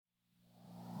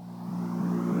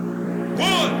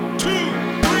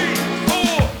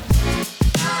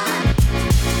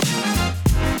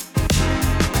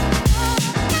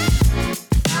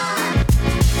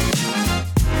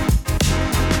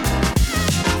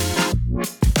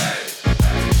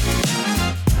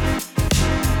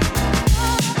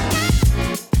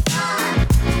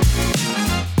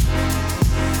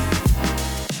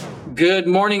Good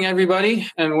morning, everybody,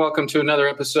 and welcome to another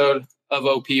episode of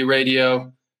OP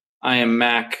Radio. I am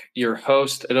Mac, your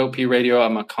host at OP Radio.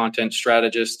 I'm a content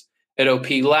strategist at OP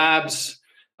Labs.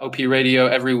 OP Radio,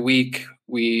 every week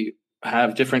we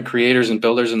have different creators and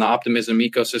builders in the optimism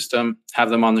ecosystem,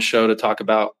 have them on the show to talk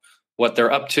about what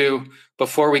they're up to.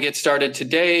 Before we get started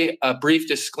today, a brief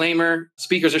disclaimer.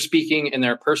 Speakers are speaking in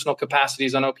their personal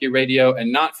capacities on OP Radio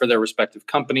and not for their respective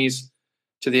companies.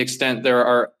 To the extent there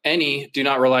are any, do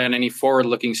not rely on any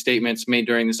forward-looking statements made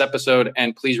during this episode.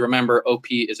 And please remember,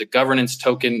 OP is a governance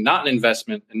token, not an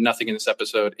investment, and nothing in this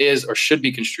episode is or should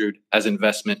be construed as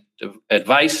investment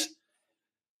advice.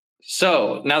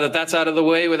 So now that that's out of the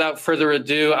way, without further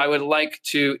ado, I would like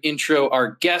to intro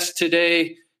our guest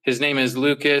today. His name is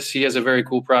Lucas. He has a very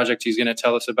cool project he's going to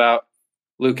tell us about.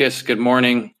 Lucas, good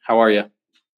morning. How are you?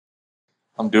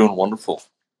 I'm doing wonderful.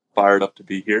 Fired up to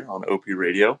be here on OP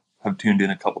Radio. I've tuned in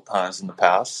a couple times in the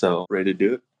past, so ready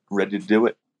to do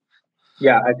it.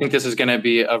 Yeah, I think this is going to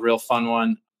be a real fun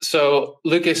one. So,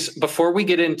 Lucas, before we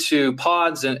get into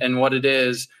pods and what it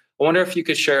is, I wonder if you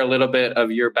could share a little bit of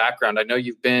your background. I know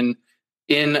you've been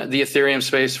in the Ethereum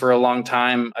space for a long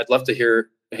time. I'd love to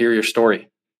hear your story.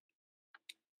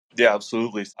 Yeah,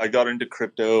 absolutely. I got into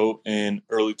crypto in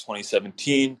early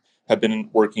 2017, have been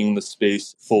working in the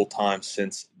space full-time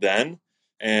since then.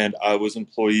 And I was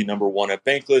employee number one at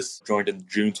Bankless, joined in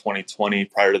June 2020.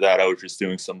 Prior to that, I was just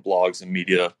doing some blogs and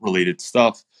media-related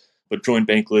stuff, but joined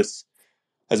Bankless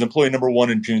as employee number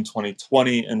one in June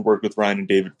 2020 and worked with Ryan and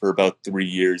David for about 3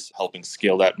 years, helping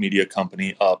scale that media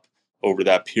company up over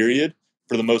that period.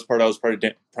 For the most part, I was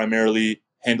primarily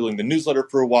handling the newsletter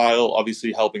for a while,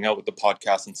 obviously helping out with the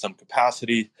podcast in some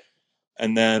capacity.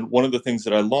 And then one of the things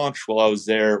that I launched while I was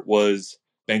there was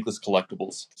Bankless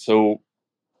Collectibles. So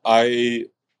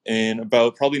in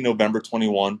about probably November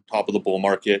 21, top of the bull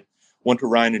market, went to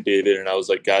Ryan and David and I was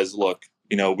like, guys, look,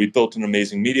 we built an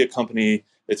amazing media company.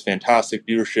 It's fantastic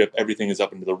viewership. Everything is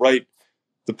up and to the right.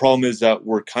 The problem is that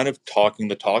we're kind of talking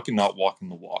the talk and not walking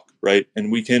the walk, right?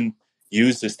 And we can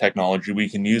use this technology. We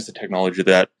can use the technology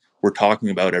that we're talking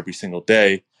about every single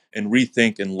day and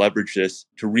rethink and leverage this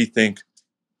to rethink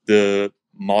the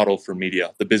model for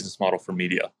media, the business model for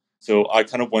media. So I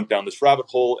kind of went down this rabbit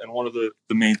hole, and one of the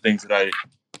main things that I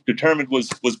determined was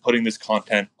putting this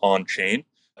content on chain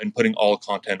and putting all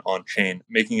content on chain,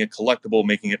 making it collectible,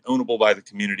 making it ownable by the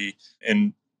community.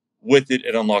 And with it,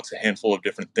 it unlocks a handful of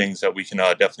different things that we can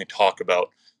definitely talk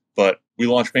about. But we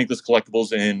launched Bankless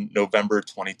Collectibles in November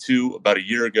 22, about a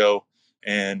year ago,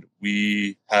 and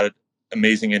we had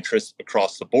amazing interest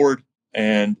across the board.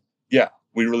 And yeah,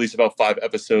 we released about 5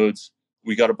 episodes.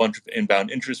 We got a bunch of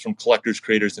inbound interest from collectors,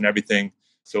 creators, and everything.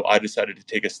 So I decided to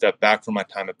take a step back from my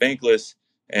time at Bankless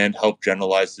and help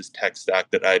generalize this tech stack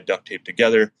that I had duct taped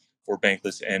together for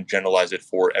Bankless and generalize it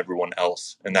for everyone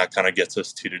else. And that kind of gets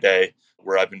us to today,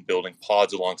 where I've been building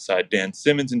pods alongside Dan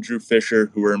Simmons and Drew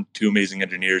Fisher, who are 2 amazing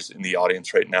engineers in the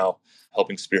audience right now,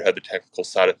 helping spearhead the technical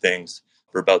side of things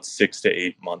for about 6 to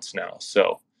 8 months now.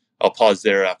 So I'll pause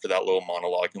there after that little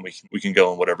monologue, and we can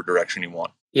go in whatever direction you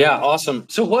want. Yeah, awesome.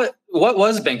 So what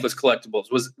was Bankless Collectibles?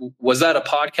 Was that a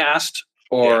podcast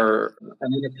or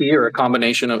an NFT or a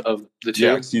combination of the two?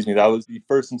 Yeah, excuse me. That was the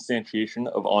first instantiation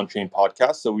of Onchain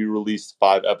podcast. So we released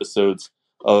 5 episodes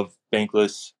of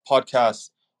Bankless podcast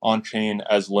Onchain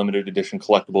as limited edition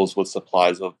collectibles with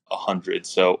supplies of 100.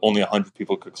 So only 100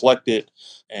 people could collect it.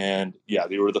 And yeah,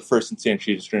 they were the first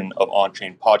instantiation of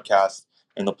Onchain podcast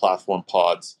and the platform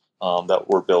pods that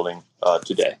we're building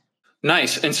today.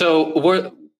 Nice. And so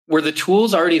were the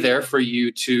tools already there for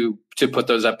you to put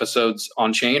those episodes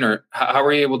on chain, or how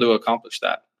were you able to accomplish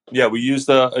that? Yeah, we used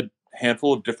a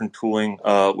handful of different tooling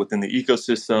within the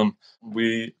ecosystem.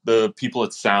 The people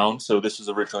at Sound, so this was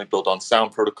originally built on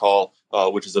Sound Protocol,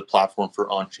 which is a platform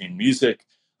for on-chain music,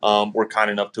 were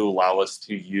kind enough to allow us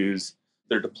to use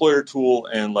their deployer tool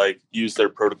and use their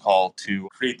protocol to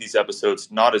create these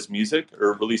episodes not as music,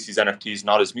 or release these NFTs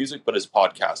not as music but as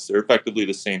podcasts. They're effectively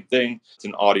the same thing. It's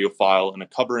an audio file and a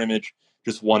cover image.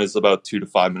 Just one is about 2 to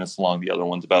 5 minutes long. The other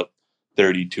one's about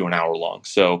 30 to an hour long.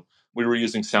 So we were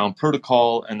using Sound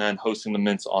Protocol and then hosting the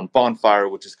mints on Bonfire,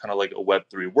 which is kind of like a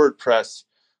Web3 WordPress,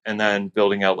 and then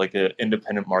building out an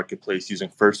independent marketplace using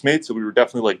FirstMate. So we were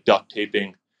definitely duct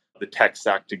taping the tech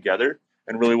stack together.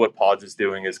 And really what Pods is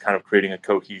doing is kind of creating a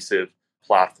cohesive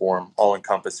platform, all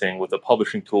encompassing, with a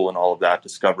publishing tool and all of that,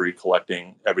 discovery,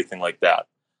 collecting, everything like that.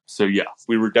 So yeah,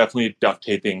 we were definitely duct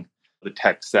taping the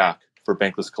tech stack for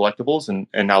Bankless Collectibles.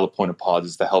 And now the point of Pods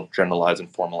is to help generalize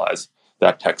and formalize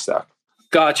that tech stack.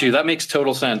 Got you. That makes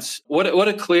total sense. What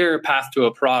a clear path to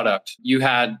a product. You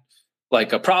had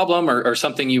like a problem or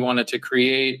something you wanted to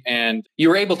create. And you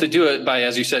were able to do it by,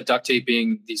 as you said, duct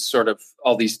taping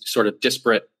all these sort of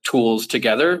disparate tools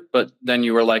together. But then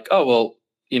you were like, oh, well,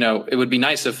 it would be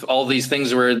nice if all these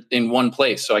things were in one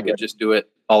place so I could just do it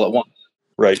all at once.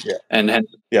 Right. Yeah. And it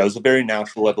was a very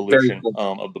natural evolution cool.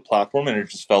 of the platform. And it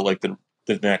just felt like the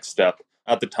next step.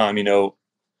 At the time,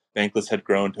 Bankless had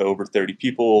grown to over 30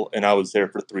 people, and I was there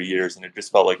for 3 years, and it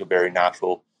just felt like a very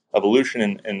natural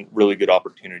evolution and really good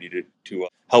opportunity to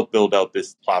help build out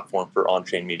this platform for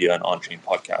Onchain Media and Onchain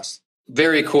Podcasts.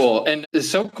 Very cool. And it's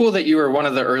so cool that you were one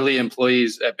of the early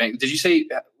employees at Bank. Did you say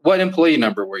what employee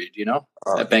number were you? Do you know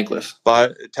at Bankless?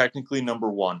 But technically number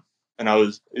 1. And I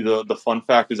was the fun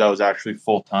fact is I was actually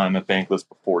full time at Bankless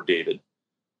before David.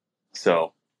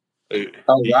 So he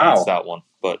hates that one,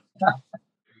 but.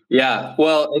 Yeah,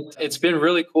 well, it's been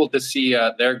really cool to see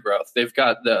their growth. They've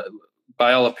got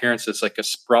by all appearances, like a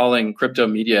sprawling crypto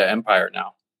media empire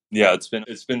now. Yeah, it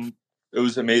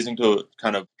was amazing to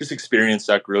kind of just experience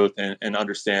that growth and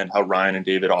understand how Ryan and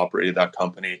David operated that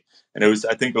company. And it was,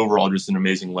 I think, overall just an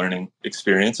amazing learning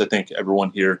experience. I think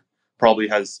everyone here probably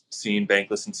has seen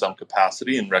Bankless in some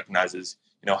capacity and recognizes,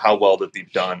 how well that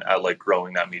they've done at like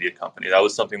growing that media company. That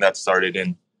was something that started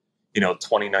in,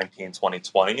 2019,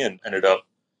 2020 and ended up,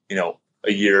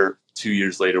 a year, 2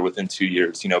 years later, within 2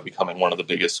 years, becoming one of the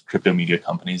biggest crypto media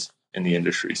companies in the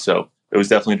industry. So it was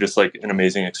definitely just like an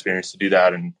amazing experience to do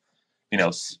that and,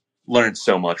 learned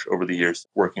so much over the years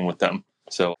working with them.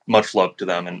 So much love to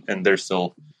them. And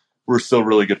we're still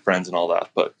really good friends and all that.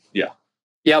 But yeah.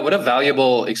 Yeah. What a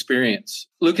valuable experience.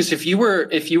 Lucas, if you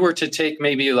were to take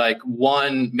maybe like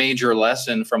one major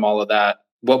lesson from all of that,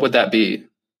 what would that be?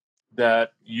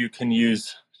 That you can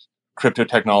use crypto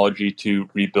technology to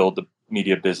rebuild the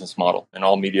media business model, and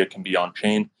all media can be on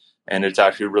chain. And it's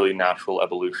actually a really natural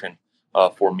evolution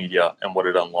for media and what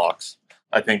it unlocks.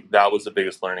 I think that was the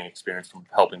biggest learning experience from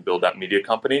helping build that media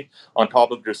company, on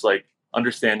top of just like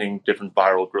understanding different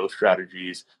viral growth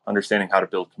strategies, understanding how to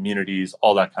build communities,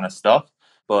 all that kind of stuff.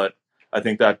 But I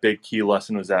think that big key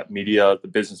lesson was that media, the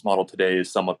business model today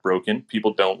is somewhat broken.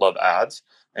 People don't love ads,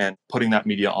 and putting that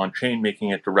media on chain, making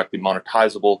it directly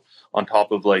monetizable on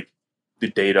top of like the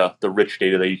data, the rich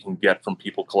data that you can get from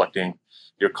people collecting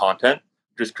your content,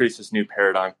 just creates this new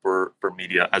paradigm for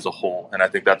media as a whole. And I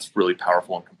think that's really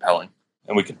powerful and compelling.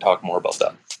 And we can talk more about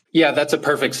that. Yeah, that's a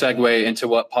perfect segue into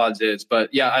what Pods is.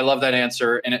 But yeah, I love that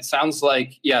answer. And it sounds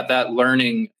like, that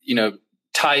learning,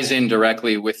 ties in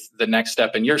directly with the next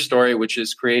step in your story, which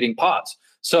is creating Pods.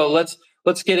 So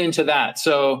let's get into that.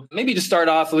 So maybe to start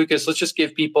off, Lucas, let's just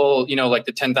give people, like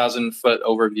the 10,000 foot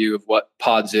overview of what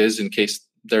Pods is in case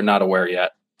they're not aware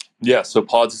yet. Yeah, so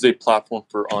Pods is a platform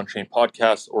for on-chain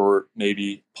podcasts, or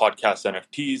maybe podcast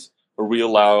NFTs, where we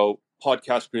allow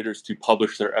podcast creators to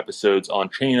publish their episodes on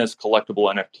chain as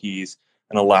collectible NFTs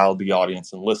and allow the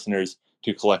audience and listeners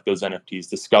to collect those NFTs,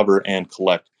 discover and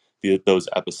collect those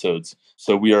episodes.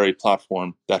 So we are a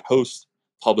platform that hosts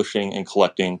publishing and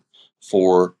collecting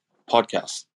for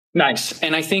podcasts. Nice.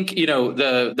 And I think,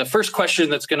 the first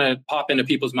question that's going to pop into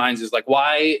people's minds is like,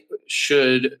 why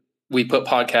should we put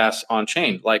podcasts on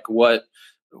chain? Like what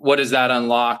does that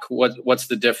unlock? What's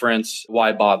the difference?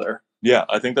 Why bother? Yeah,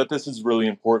 I think that this is really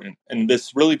important. And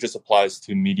this really just applies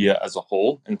to media as a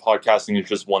whole. And podcasting is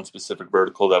just one specific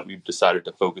vertical that we've decided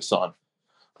to focus on.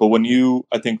 But when you,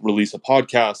 I think, release a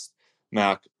podcast,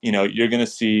 Mac, you're going to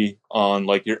see on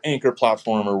like your Anchor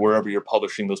platform or wherever you're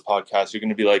publishing those podcasts, you're going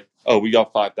to be like, oh, we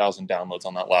got 5,000 downloads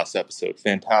on that last episode.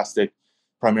 Fantastic.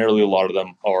 Primarily, a lot of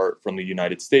them are from the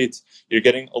United States. You're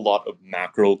getting a lot of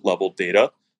macro level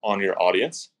data on your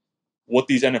audience. What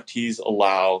these NFTs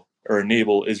allow or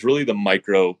enable is really the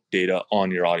micro data on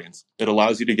your audience. It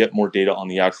allows you to get more data on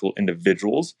the actual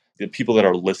individuals, the people that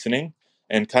are listening,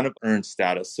 and kind of earn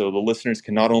status. So the listeners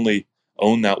can not only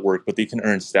own that work, but they can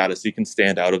earn status. They can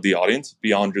stand out of the audience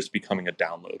beyond just becoming a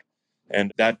download.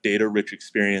 And that data-rich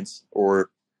experience,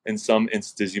 or in some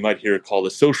instances, you might hear it called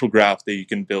a social graph that you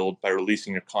can build by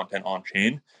releasing your content on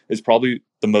chain, is probably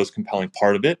the most compelling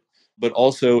part of it. But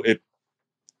also,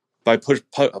 by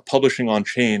publishing on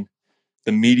chain,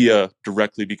 the media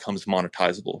directly becomes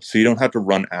monetizable. So you don't have to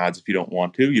run ads if you don't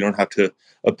want to. You don't have to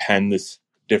append this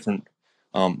different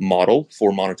model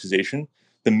for monetization.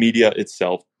 The media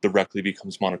itself directly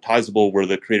becomes monetizable, where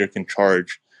the creator can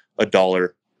charge $1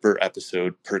 per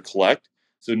episode per collect.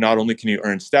 So not only can you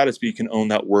earn status, but you can own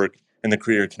that work, and the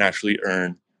creator can actually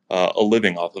earn a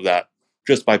living off of that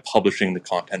just by publishing the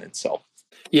content itself.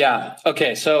 Yeah.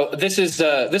 Okay. So this is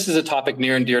a topic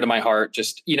near and dear to my heart.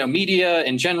 Just media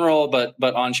in general, but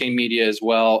on-chain media as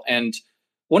well. And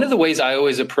One of the ways I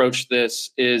always approach this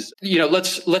is,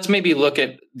 let's maybe look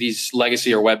at these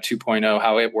legacy or Web 2.0,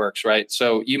 how it works, right?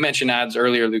 So you mentioned ads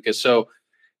earlier, Lucas. So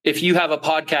if you have a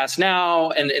podcast now,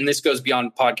 and this goes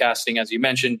beyond podcasting, as you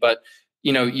mentioned, but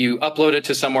you upload it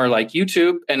to somewhere like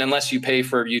YouTube, and unless you pay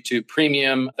for YouTube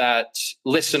Premium, that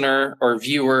listener or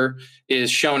viewer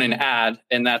is shown an ad,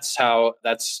 and that's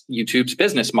YouTube's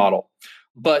business model.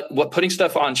 But what putting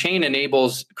stuff on chain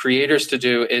enables creators to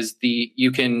do is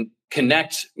you can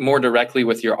connect more directly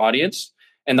with your audience,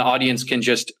 and the audience can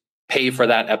just pay for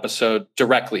that episode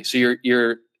directly. So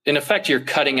you're in effect, you're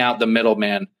cutting out the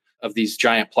middleman of these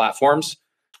giant platforms,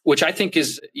 which I think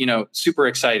is, super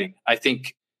exciting. I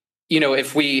think,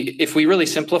 if we really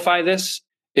simplify this,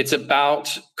 it's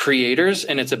about creators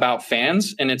and it's about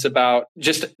fans and it's about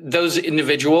just those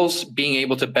individuals being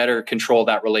able to better control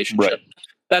that relationship. Right.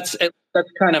 That's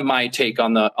kind of my take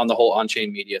on the whole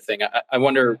on-chain media thing. I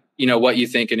wonder, what you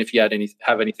think and if you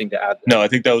have anything to add there. No, I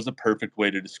think that was a perfect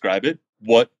way to describe it.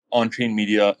 What on-chain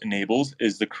media enables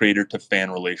is the creator to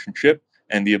fan relationship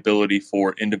and the ability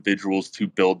for individuals to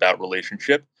build that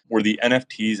relationship, where the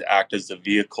NFTs act as the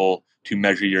vehicle to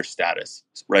measure your status,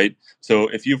 right? So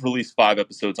if you've released 5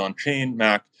 episodes on chain,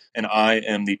 Mac, and I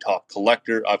am the top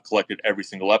collector, I've collected every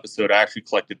single episode. I actually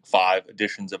collected 5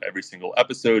 editions of every single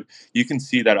episode. You can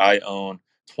see that I own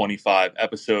 25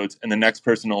 episodes and the next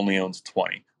person only owns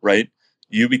 20, right?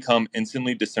 You become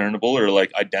instantly discernible or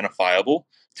like identifiable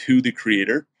to the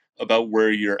creator about where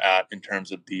you're at in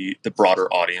terms of the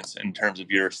broader audience, in terms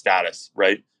of your status,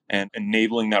 right? And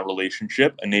enabling that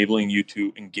relationship, enabling you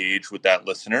to engage with that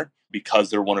listener because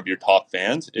they're one of your top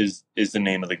fans is the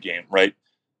name of the game, right?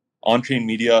 On-chain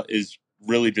media is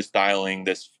really just dialing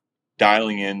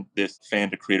in this fan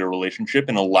to creator relationship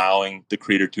and allowing the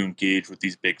creator to engage with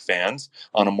these big fans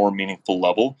on a more meaningful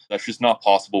level. That's just not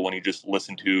possible when you just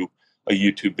listen to a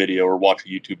YouTube video or watch a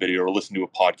YouTube video or listen to a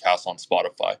podcast on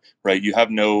Spotify, right? You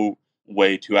have no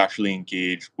way to actually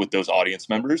engage with those audience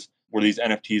members, where these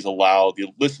NFTs allow the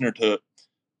listener to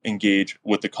engage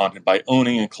with the content by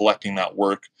owning and collecting that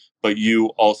work, but you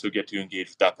also get to engage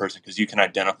with that person because you can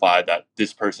identify that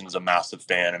this person is a massive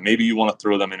fan, and maybe you want to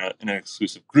throw them in an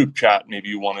exclusive group chat, maybe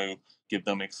you want to give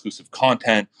them exclusive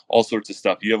content, all sorts of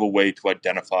stuff. You have a way to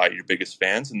identify your biggest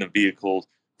fans, and the vehicles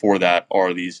for that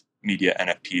are these media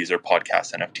NFTs or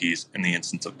podcast NFTs in the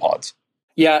instance of pods.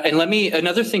 Yeah. And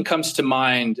another thing comes to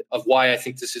mind of why I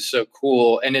think this is so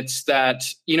cool. And it's that,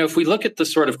 if we look at the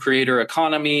sort of creator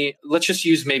economy, let's just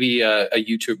use maybe a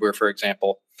YouTuber, for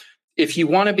example. If you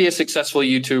want to be a successful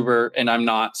YouTuber, and I'm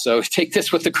not, so take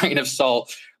this with a grain of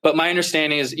salt, but my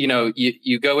understanding is,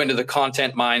 you go into the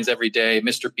content mines every day,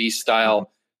 Mr. Beast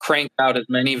style, crank out as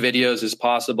many videos as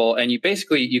possible. And you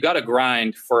got to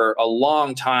grind for a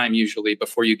long time, usually,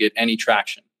 before you get any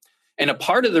traction. And a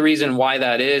part of the reason why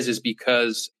that is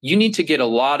because you need to get a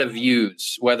lot of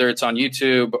views, whether it's on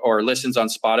YouTube or listens on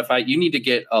Spotify. You need to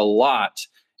get a lot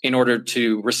in order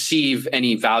to receive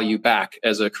any value back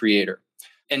as a creator.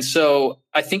 And so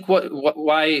I think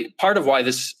why part of why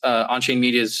this on-chain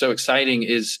media is so exciting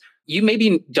is you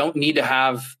maybe don't need to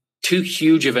have too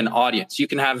huge of an audience. You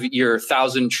can have your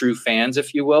 1,000 true fans,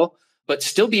 if you will, but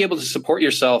still be able to support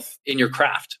yourself in your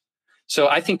craft. So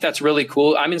I think that's really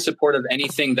cool. I'm in support of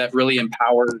anything that really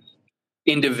empowers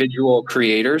individual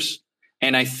creators.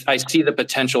 And I see the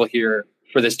potential here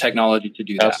for this technology to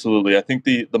do that. Absolutely. I think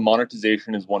the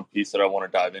monetization is one piece that I want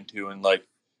to dive into. And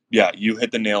you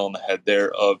hit the nail on the head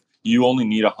there of you only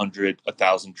need 100,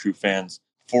 1,000 true fans.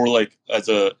 For as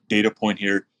a data point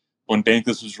here, when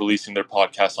Bankless was releasing their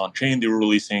podcast on chain, they were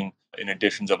releasing in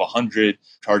editions of 100,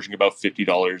 charging about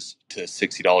 $50 to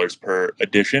 $60 per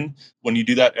edition. When you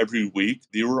do that every week,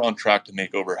 they were on track to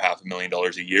make over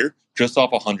 $500,000 a year just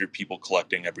off 100 people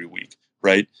collecting every week,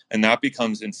 right? And that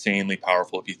becomes insanely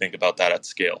powerful if you think about that at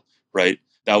scale, right?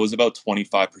 That was about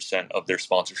 25% of their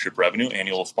sponsorship revenue,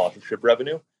 annual sponsorship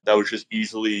revenue. That was just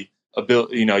easily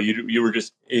you were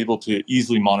just able to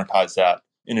easily monetize that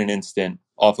in an instant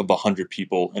off of 100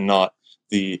 people and not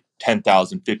the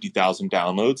 10,000, 50,000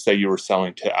 downloads that you were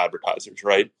selling to advertisers,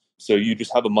 right? So you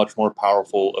just have a much more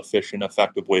powerful, efficient,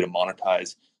 effective way to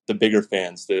monetize the bigger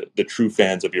fans, the true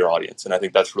fans of your audience. And I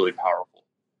think that's really powerful.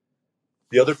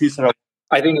 The other piece that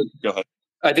go ahead.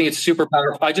 I think it's super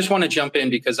powerful. I just want to jump in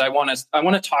because I want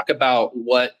to talk about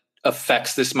what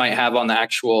effects this might have on the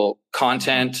actual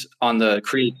content, on the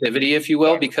creativity, if you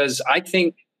will, because I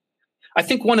think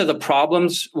one of the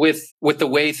problems with the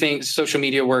way social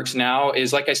media works now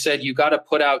is, like I said, you got to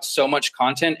put out so much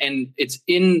content, and it's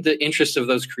in the interest of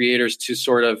those creators to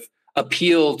sort of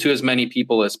appeal to as many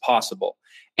people as possible.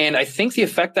 And I think the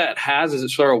effect that has is it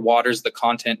sort of waters the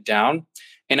content down.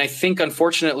 And I think,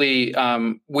 unfortunately,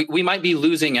 we might be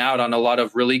losing out on a lot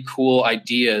of really cool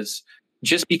ideas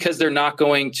just because they're not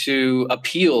going to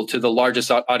appeal to the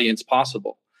largest audience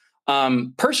possible.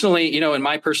 Personally, in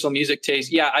my personal music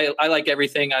taste, yeah, I like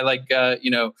everything. I like,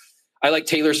 I like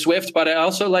Taylor Swift, but I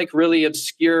also like really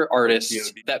obscure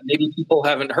artists POD. that maybe people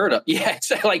haven't heard of.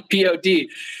 Yes, I like POD.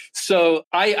 So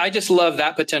I just love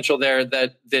that potential there,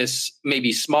 that this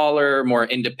maybe smaller, more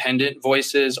independent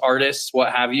voices, artists,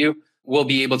 what have you, will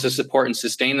be able to support and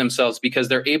sustain themselves because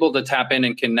they're able to tap in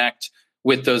and connect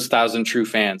with those 1,000 true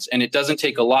fans. And it doesn't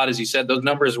take a lot. As you said, those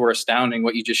numbers were astounding,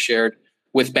 what you just shared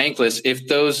with Bankless. If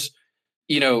those,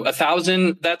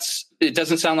 1,000, it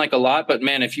doesn't sound like a lot, but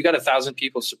man, if you got 1,000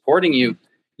 people supporting you,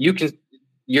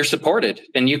 you're supported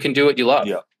and you can do what you love.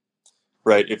 Yeah.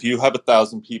 Right. If you have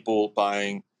 1,000 people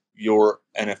buying your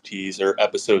NFTs or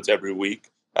episodes every week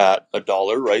at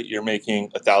 $1, right, you're making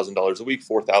 $1,000 a week,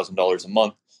 $4,000 a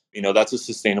month. That's a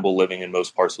sustainable living in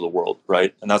most parts of the world,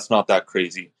 right? And that's not that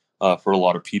crazy for a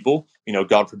lot of people.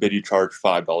 God forbid you charge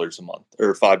 $5 a month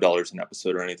or $5 an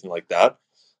episode or anything like that.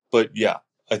 But yeah,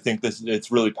 I think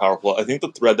it's really powerful. I think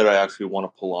the thread that I actually want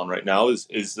to pull on right now is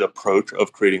the approach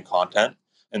of creating content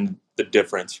and the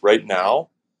difference right now.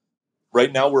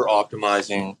 Right now, we're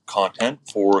optimizing content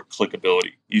for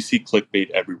clickability. You see clickbait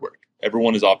everywhere.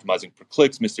 Everyone is optimizing for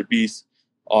clicks. Mr. Beast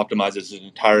optimizes his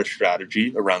entire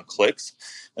strategy around clicks.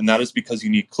 And that is because you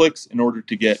need clicks in order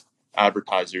to get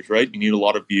advertisers, right? You need a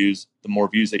lot of views. The more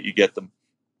views that you get, the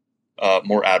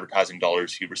more advertising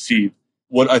dollars you receive.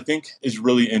 What I think is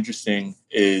really interesting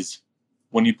is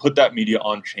when you put that media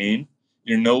on chain,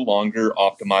 you're no longer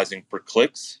optimizing for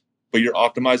clicks, but you're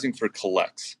optimizing for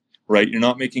collects. Right? You're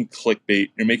not making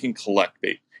clickbait. You're making collect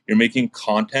bait. You're making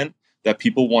content that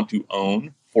people want to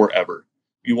own forever.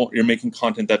 You're making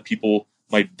content that people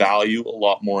might value a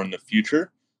lot more in the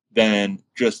future than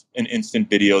just an instant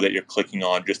video that you're clicking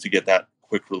on just to get that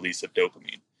quick release of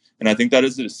dopamine. And I think that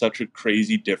is such a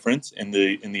crazy difference in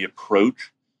the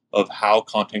approach of how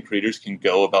content creators can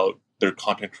go about their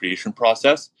content creation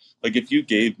process. Like if you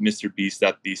gave Mr. Beast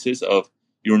that thesis of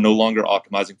you're no longer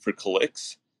optimizing for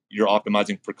clicks, you're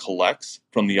optimizing for collects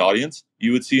from the audience,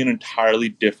 you would see an entirely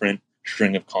different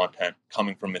string of content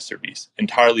coming from Mr. Beast.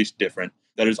 Entirely different.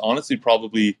 That is honestly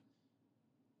probably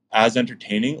as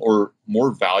entertaining or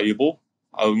more valuable.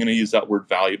 I'm going to use that word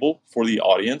valuable for the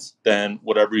audience than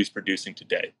whatever he's producing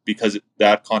today, because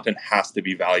that content has to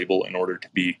be valuable in order to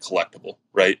be collectible,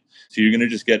 right? So you're going to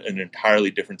just get an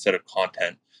entirely different set of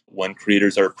content when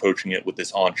creators are approaching it with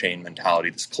this on-chain mentality,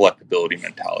 this collectability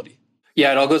mentality.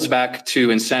 Yeah, it all goes back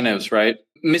to incentives, right?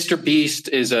 Mr. Beast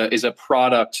is a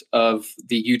product of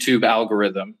the YouTube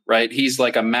algorithm, right? He's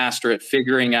like a master at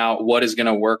figuring out what is going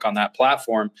to work on that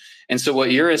platform. And so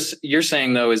what you're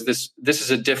saying though is this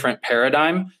is a different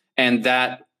paradigm, and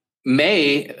that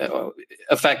may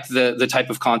affect the type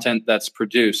of content that's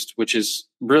produced, which is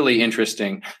really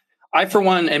interesting. I, for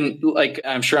one, and like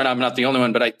I'm sure I'm not the only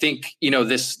one, but I think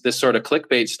this sort of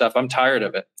clickbait stuff, I'm tired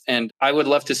of it, and I would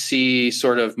love to see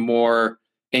sort of more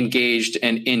engaged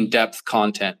and in-depth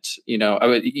content.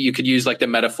 You could use like the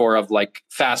metaphor of like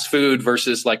fast food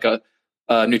versus like a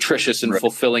nutritious and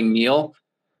fulfilling meal.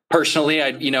 Personally,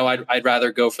 I'd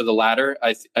rather go for the latter.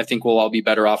 I think we'll all be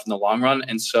better off in the long run,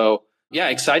 and so yeah,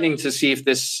 exciting to see if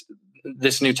this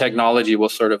new technology will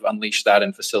sort of unleash that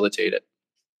and facilitate it.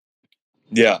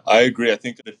 Yeah, I agree. I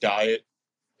think the diet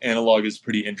analog is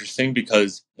pretty interesting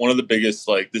because one of the biggest,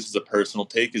 like, this is a personal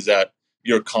take, is that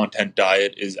your content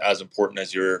diet is as important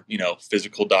as your,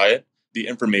 physical diet. The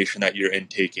information that you're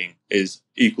intaking is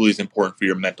equally as important for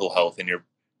your mental health and your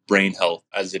brain health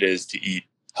as it is to eat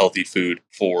healthy food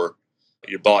for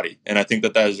your body. And I think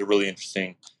that is a really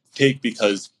interesting take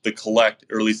because the collect,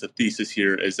 or at least the thesis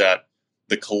here, is that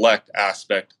the collect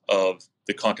aspect of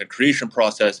the content creation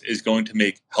process is going to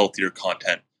make healthier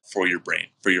content for your brain,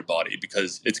 for your body,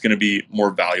 because it's going to be more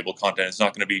valuable content. It's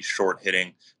not going to be short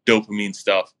hitting dopamine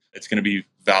stuff. It's going to be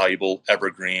valuable,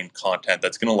 evergreen content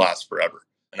that's going to last forever.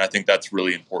 And I think that's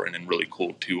really important and really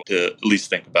cool to at least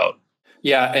think about.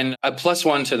 Yeah. And a plus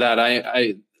one to that,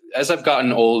 I as I've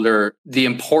gotten older, the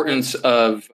importance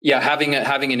of having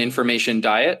an information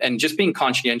diet and just being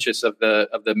conscientious of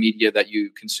the media that you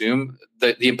consume,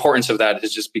 the importance of that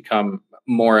has just become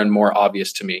more and more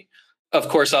obvious to me. Of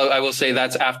course, I will say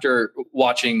that's after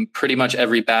watching pretty much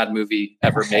every bad movie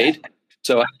ever made.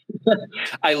 So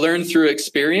I learned through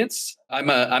experience. I'm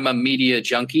a media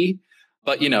junkie,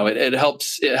 but it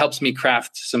helps me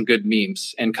craft some good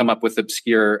memes and come up with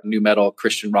obscure new metal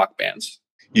Christian rock bands.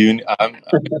 I'm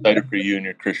excited for you and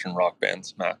your Christian rock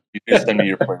bands, Matt. You can send me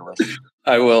your playlist.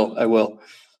 I will.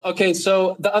 Okay,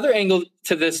 so the other angle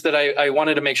to this that I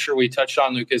wanted to make sure we touched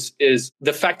on, Lucas, is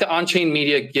the fact that on-chain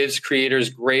media gives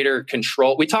creators greater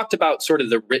control. We talked about sort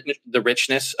of the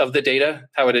richness of the data,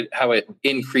 how it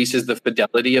increases the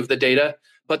fidelity of the data,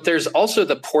 but there's also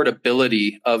the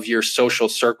portability of your social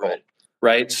circle,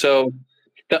 right? So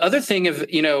the other thing of,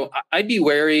 I'd be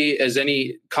wary as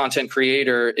any content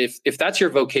creator if that's your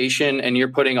vocation and you're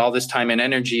putting all this time and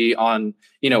energy on,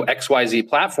 XYZ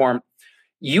platform,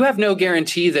 you have no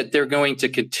guarantee that they're going to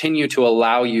continue to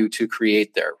allow you to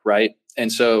create there, right?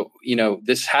 And so,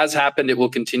 this has happened. It will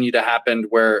continue to happen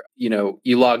where,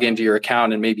 you log into your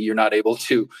account and maybe you're not able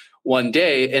to one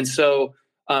day. And so,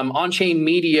 on-chain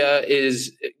media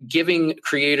is giving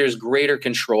creators greater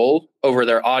control over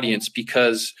their audience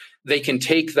because they can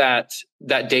take that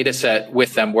data set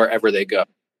with them wherever they go.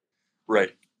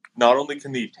 Right. Not only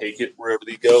can they take it wherever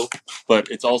they go, but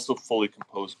it's also fully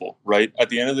composable, right? At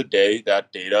the end of the day,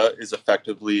 that data is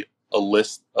effectively a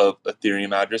list of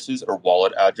Ethereum addresses or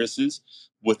wallet addresses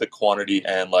with a quantity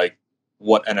and like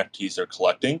what NFTs they're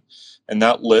collecting. And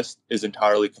that list is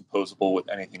entirely composable with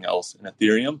anything else in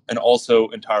Ethereum and also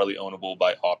entirely ownable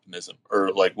by Optimism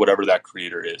or like whatever that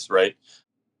creator is, right?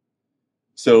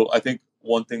 So I think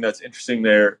one thing that's interesting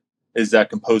there is that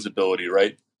composability,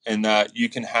 right? And that you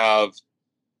can have,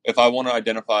 if I want to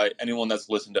identify anyone that's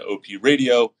listened to OP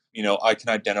Radio, I can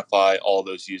identify all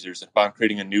those users. If I'm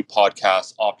creating a new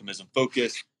podcast, Optimism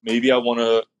Focus, maybe I want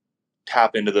to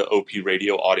tap into the OP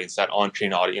Radio audience, that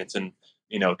on-chain audience, and,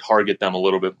 target them a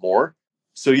little bit more.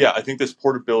 So yeah, I think this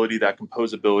portability, that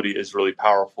composability is really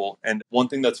powerful. And one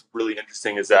thing that's really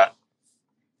interesting is that,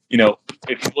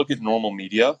 if you look at normal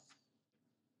media,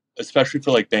 especially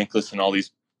for like Bankless and all these,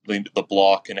 the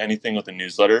block and anything with a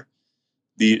newsletter,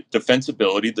 the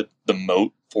defensibility, the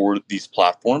moat for these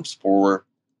platforms, for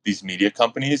these media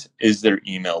companies is their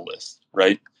email list,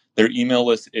 right? Their email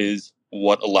list is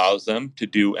what allows them to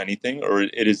do anything, or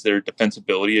it is their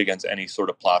defensibility against any sort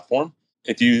of platform.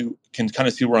 If you can kind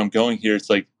of see where I'm going here, it's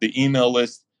like the email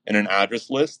list and an address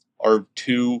list are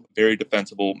two very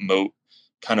defensible moat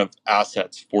kind of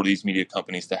assets for these media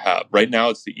companies to have. Right now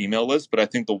it's the email list, but I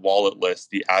think the wallet list,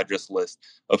 the address list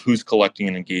of who's collecting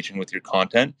and engaging with your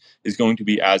content is going to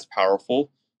be as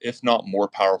powerful, if not more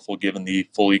powerful, given the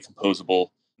fully composable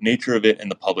nature of it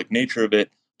and the public nature of it,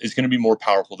 is going to be more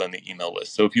powerful than the email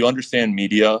list. So if you understand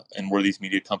media and where these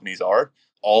media companies are,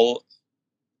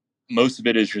 most of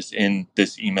it is just in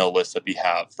this email list that we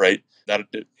have, right? That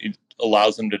it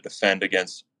allows them to defend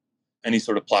against any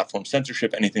sort of platform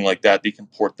censorship, anything like that. They can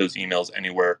port those emails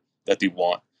anywhere that they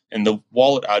want. And the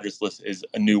wallet address list is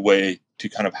a new way to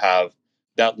kind of have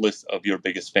that list of your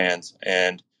biggest fans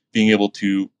and being able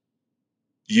to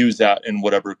use that in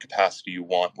whatever capacity you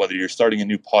want, whether you're starting a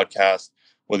new podcast,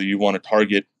 whether you want to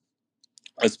target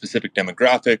a specific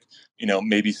demographic,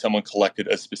 maybe someone collected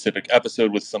a specific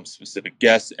episode with some specific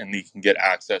guests and they can get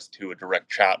access to a direct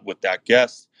chat with that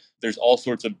guest. There's all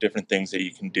sorts of different things that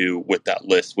you can do with that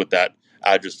list, with that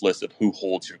address list of who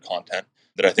holds your content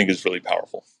that I think is really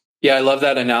powerful. Yeah, I love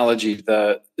that analogy.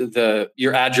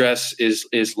 Your address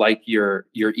is like your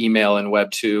email in Web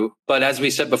 2. But as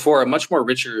we said before, a much more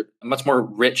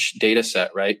rich data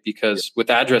set, right? Because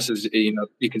with addresses,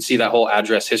 you can see that whole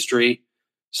address history.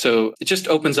 So it just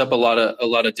opens up a lot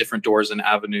of different doors and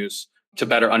avenues to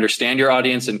better understand your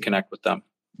audience and connect with them.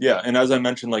 Yeah, and as I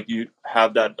mentioned, like you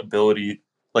have that ability,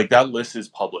 like that list is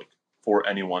public for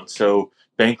anyone. So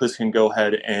Bankless can go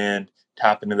ahead and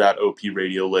tap into that OP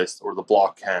radio list, or the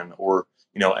block can, or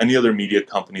any other media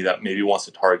company that maybe wants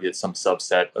to target some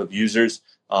subset of users,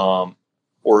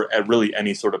 or at really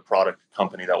any sort of product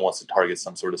company that wants to target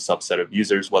some sort of subset of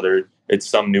users, whether it's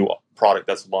some new product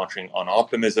that's launching on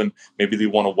Optimism. Maybe they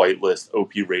want to whitelist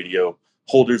OP radio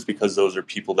holders because those are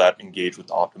people that engage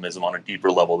with Optimism on a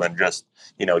deeper level than just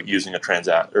using a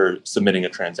transact or submitting a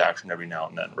transaction every now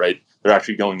and then, right? They're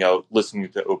actually going out, listening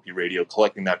to OP radio,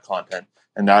 collecting that content,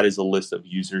 and that is a list of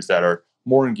users that are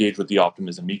more engaged with the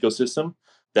Optimism ecosystem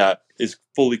that is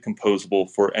fully composable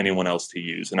for anyone else to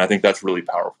use. And I think that's really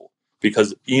powerful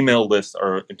because email lists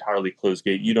are entirely closed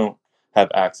gate. You don't have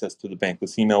access to the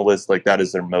Bankless email list. Like, that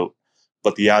is their moat.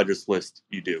 But the address list,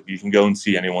 you do. You can go and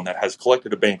see anyone that has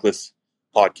collected a Bankless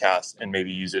podcast and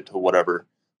maybe use it to whatever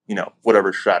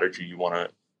strategy you want to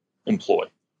employ,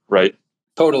 right?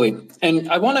 Totally. And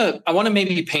I want to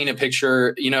maybe paint a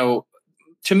picture.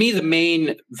 To me, the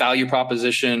main value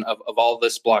proposition of all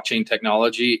this blockchain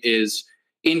technology is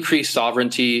increased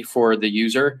sovereignty for the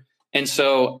user. And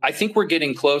so I think we're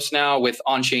getting close now with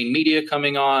on-chain media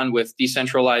coming on, with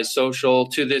decentralized social,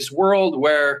 to this world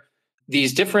where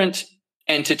these different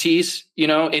entities,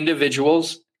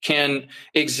 individuals can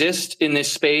exist in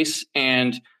this space,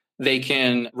 and they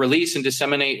can release and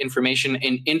disseminate information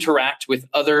and interact with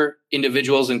other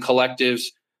individuals and collectives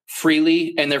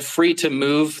freely, and they're free to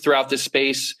move throughout this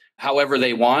space however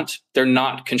they want. They're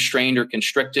not constrained or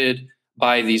constricted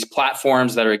by these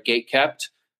platforms that are gatekept.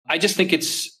 I just think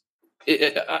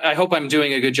I hope I'm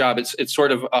doing a good job. It's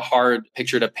sort of a hard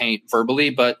picture to paint verbally,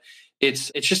 but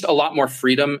it's just a lot more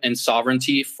freedom and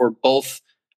sovereignty for both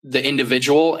the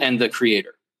individual and the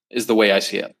creator is the way I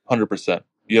see it. 100%.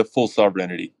 You have full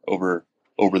sovereignty over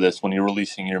this when you're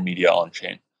releasing your media on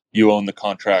chain. You own the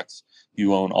contracts,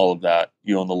 you own all of that,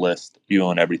 you own the list, you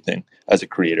own everything as a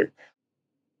creator.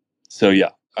 So yeah,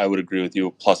 I would agree with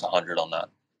you, plus 100 on that.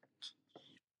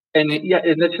 And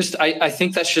and that's just I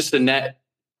think that's just a net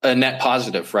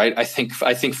positive, right? I think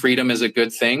freedom is a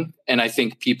good thing, and I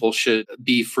think people should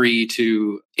be free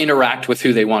to interact with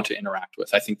who they want to interact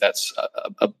with. I think that's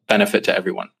a benefit to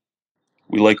everyone.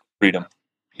 We like freedom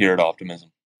here at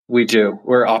Optimism. We do.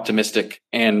 We're optimistic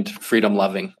and freedom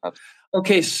loving.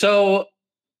 Okay, so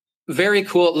very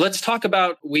cool. Let's talk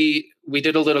about we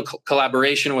did a little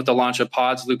collaboration with the launch of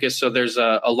Pods, Lucas. So there's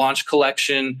a launch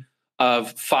collection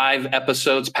of 5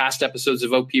 episodes, past episodes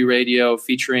of OP Radio,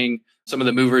 featuring some of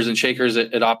the movers and shakers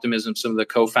at Optimism, some of the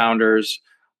co-founders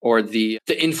or the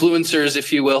influencers,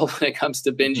 if you will, when it comes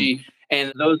to Bingy.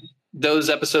 And those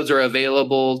episodes are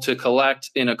available to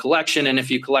collect in a collection. And if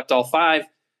you collect all 5,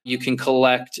 you can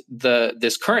collect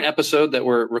this current episode that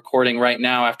we're recording right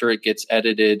now after it gets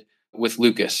edited with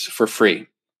Lucas for free.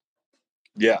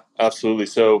 Yeah, absolutely.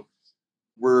 So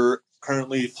we're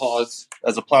currently, Pods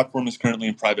as a platform is currently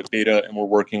in private beta, and we're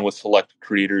working with select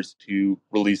creators to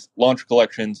release launch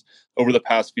collections. Over the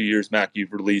past few years, Mac,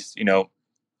 you've released,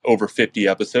 over 50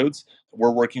 episodes. We're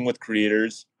working with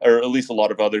creators, or at least a lot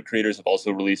of other creators have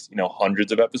also released,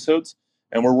 hundreds of episodes.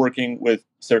 And we're working with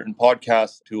certain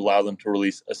podcasts to allow them to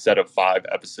release a set of 5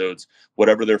 episodes,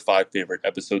 whatever their 5 favorite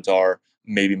episodes are,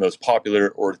 maybe most popular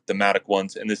or thematic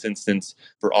ones. In this instance,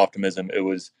 for Optimism, it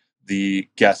was the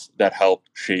guests that helped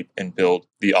shape and build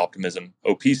the Optimism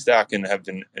OP stack and have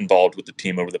been involved with the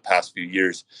team over the past few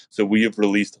years. So we have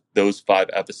released those 5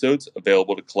 episodes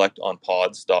available to collect on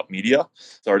pods.media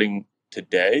starting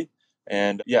today.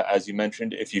 And yeah, as you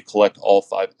mentioned, if you collect all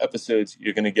 5 episodes,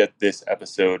 you're going to get this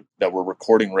episode that we're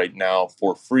recording right now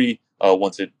for free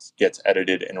once it gets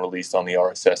edited and released on the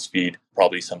RSS feed,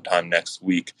 probably sometime next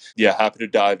week. Yeah, happy to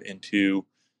dive into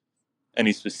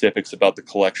any specifics about the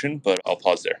collection, but I'll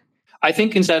pause there. I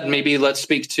think instead, maybe let's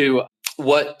speak to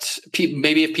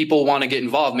maybe if people want to get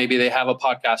involved, maybe they have a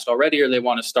podcast already or they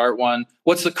want to start one.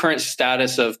 What's the current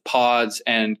status of Pods,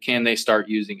 and can they start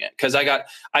using it? Because I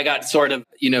got sort of,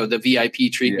 the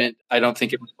VIP treatment. Yeah. I don't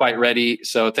think it was quite ready.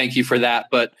 So thank you for that.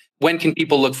 But when can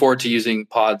people look forward to using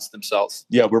Pods themselves?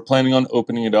 Yeah, we're planning on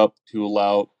opening it up to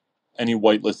allow any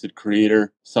whitelisted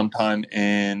creator sometime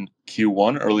in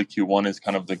Q1. Early Q1 is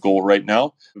kind of the goal right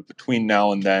now. Between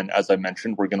now and then, as I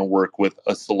mentioned, we're going to work with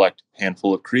a select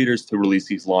handful of creators to release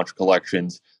these launch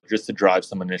collections just to drive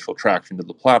some initial traction to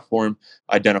the platform,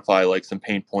 identify like some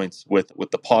pain points with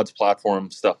the Pods platform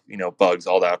stuff, bugs,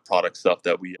 all that product stuff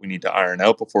that we need to iron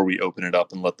out before we open it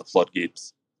up and let the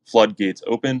floodgates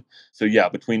open. So yeah,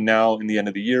 between now and the end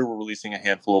of the year, we're releasing a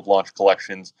handful of launch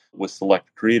collections with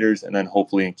select creators. And then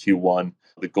hopefully in Q1,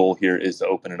 the goal here is to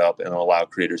open it up and allow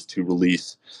creators to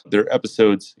release their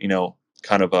episodes,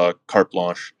 kind of a carte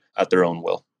blanche at their own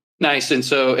will. Nice. And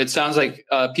so it sounds like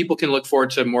people can look forward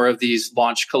to more of these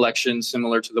launch collections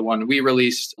similar to the one we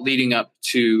released leading up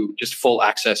to just full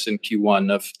access in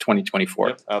Q1 of 2024.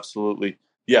 Yep, absolutely.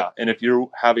 Yeah. And if you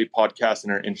have a podcast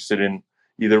and are interested in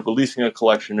either releasing a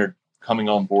collection or coming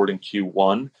on board in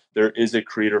Q1, there is a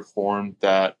creator form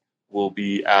that will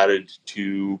be added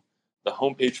to the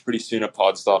homepage pretty soon at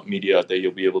pods.media that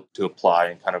you'll be able to apply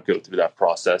and kind of go through that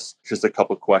process. Just a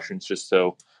couple of questions just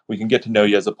so we can get to know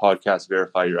you as a podcast,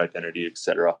 verify your identity,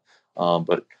 etc.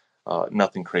 But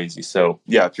nothing crazy. So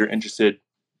yeah, if you're interested,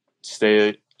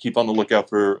 keep on the lookout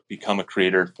for Become a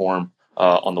Creator form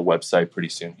on the website pretty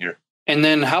soon here. And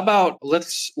then how about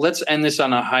let's end this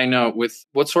on a high note with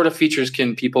what sort of features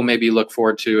can people maybe look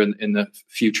forward to in the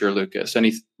future, Lucas?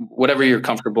 Whatever you're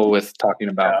comfortable with talking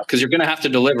about, because you're going to have to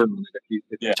deliver if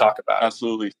you talk about it.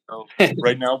 Absolutely. So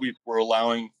right now we're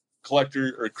allowing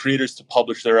collector or creators to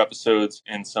publish their episodes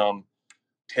in some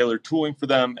tailored tooling for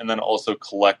them, and then also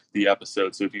collect the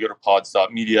episodes. So if you go to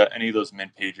pods.media, any of those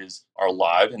mint pages are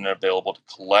live and they're available to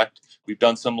collect. We've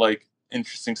done some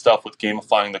interesting stuff with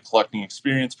gamifying the collecting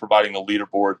experience, providing a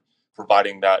leaderboard,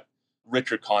 providing that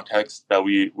richer context that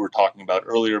we were talking about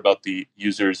earlier about the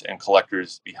users and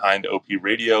collectors behind OP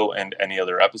Radio and any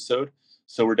other episode.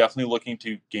 So we're definitely looking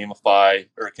to gamify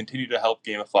or continue to help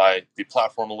gamify the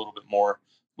platform a little bit more.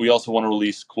 We also want to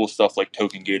release cool stuff like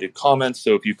token gated comments.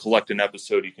 So if you collect an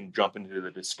episode, you can jump into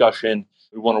the discussion.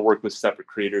 We want to work with separate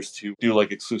creators to do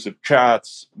like exclusive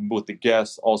chats with the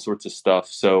guests, all sorts of stuff.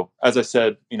 So as I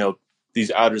said,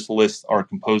 these address lists are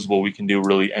composable. We can do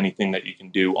really anything that you can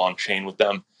do on chain with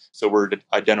them. So we're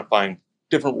identifying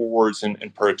different rewards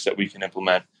and perks that we can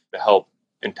implement to help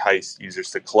entice users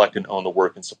to collect and own the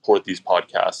work and support these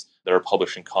podcasts that are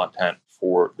publishing content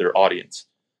for their audience.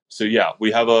 So yeah,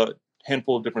 we have a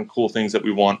handful of different cool things that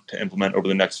we want to implement over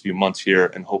the next few months here,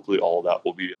 and hopefully all of that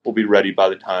will be ready by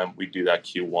the time we do that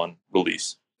Q1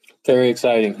 release. Very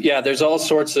exciting. Yeah, there's all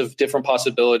sorts of different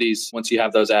possibilities once you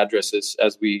have those addresses,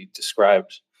 as we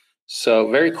described.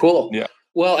 So very cool. Yeah.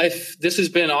 Well, this has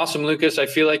been awesome, Lucas. I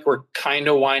feel like we're kind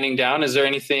of winding down. Is there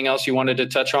anything else you wanted to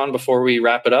touch on before we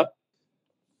wrap it up?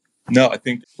 No, I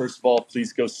think, first of all,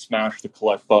 please go smash the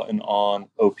collect button on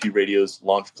OP Radio's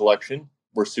launch collection.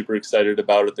 We're super excited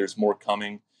about it. There's more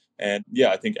coming. And yeah,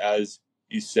 I think as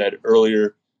you said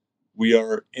earlier, we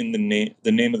are in the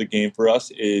name of the game for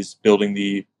us is building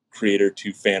the creator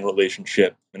to fan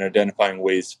relationship and identifying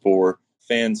ways for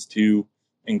fans to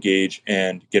engage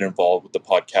and get involved with the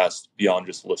podcast beyond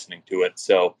just listening to it.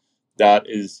 So that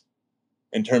is,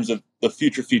 in terms of the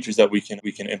future features that we can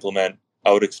implement,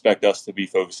 I would expect us to be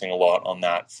focusing a lot on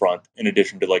that front, in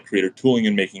addition to like creator tooling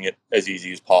and making it as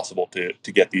easy as possible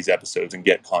to get these episodes and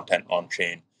get content on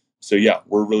chain. So yeah,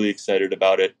 we're really excited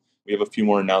about it. We have a few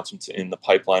more announcements in the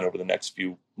pipeline over the next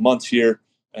few months here.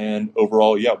 And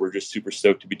overall, yeah, we're just super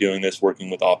stoked to be doing this,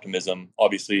 working with Optimism.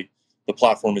 Obviously, the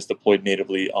platform is deployed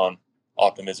natively on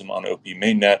Optimism on OP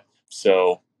mainnet.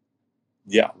 So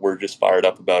yeah, we're just fired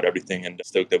up about everything and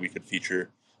stoked that we could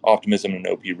feature Optimism and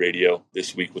OP Radio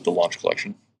this week with the launch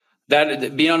collection.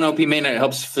 That being on OP mainnet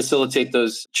helps facilitate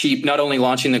those cheap, not only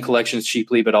launching the collections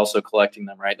cheaply, but also collecting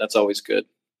them, right? That's always good.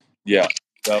 Yeah.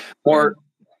 Yep.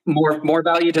 More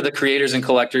value to the creators and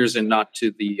collectors and not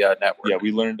to the network. Yeah,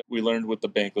 we learned with the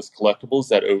bankless collectibles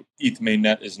that ETH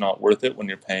mainnet is not worth it when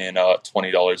you're paying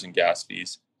 $20 in gas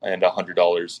fees and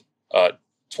 $100,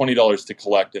 $20 to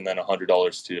collect and then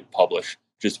 $100 to publish.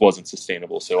 Just wasn't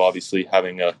sustainable. So obviously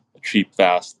having a cheap,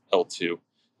 fast L2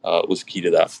 was key to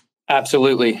that.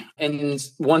 Absolutely. And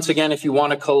once again, if you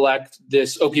want to collect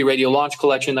this OP Radio launch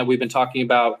collection that we've been talking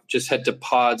about, just head to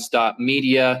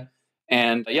pods.media.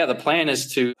 And yeah, the plan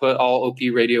is to put all OP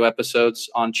Radio episodes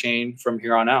on chain from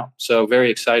here on out. So very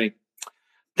exciting.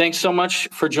 Thanks so much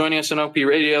for joining us on OP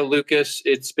Radio, Lucas.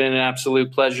 It's been an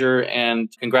absolute pleasure, and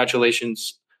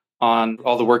congratulations on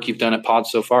all the work you've done at Pod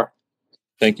so far.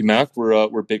 Thank you, Mac.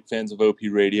 We're big fans of OP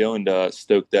Radio and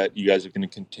stoked that you guys are going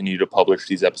to continue to publish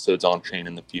these episodes on chain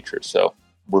in the future. So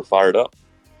we're fired up.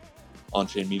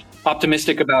 On-chain media.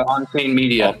 Optimistic about on-chain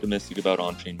media. Optimistic about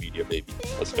on-chain media, baby.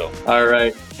 Let's go. All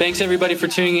right. Thanks, everybody, for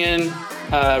tuning in.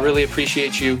 Really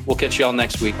appreciate you. We'll catch you all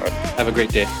next week. All right. Have a great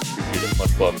day. Appreciate it.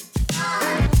 Much love.